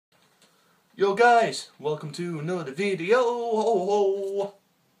Yo guys, welcome to another video.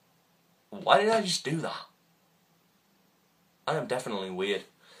 Why did I just do that? I am definitely weird.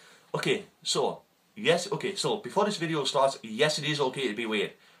 So before this video starts, yes, it is okay to be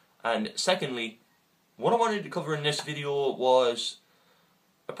weird. And secondly, what I wanted to cover in this video was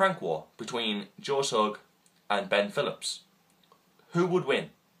a prank war between Joe Sugg and Ben Phillips. Who would win?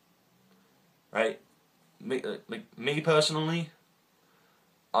 Right? Me personally,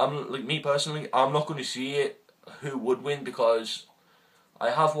 I'm not going to see it who would win, because I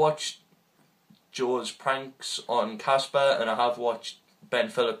have watched Joe's pranks on Casper and I have watched Ben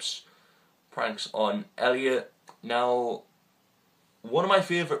Phillips' pranks on Elliot. Now, one of my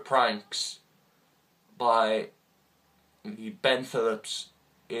favourite pranks by Ben Phillips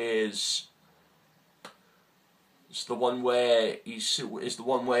is the one where he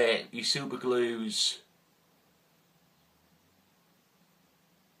super glues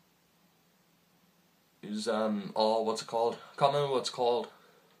what's it called? I can't remember what it's called.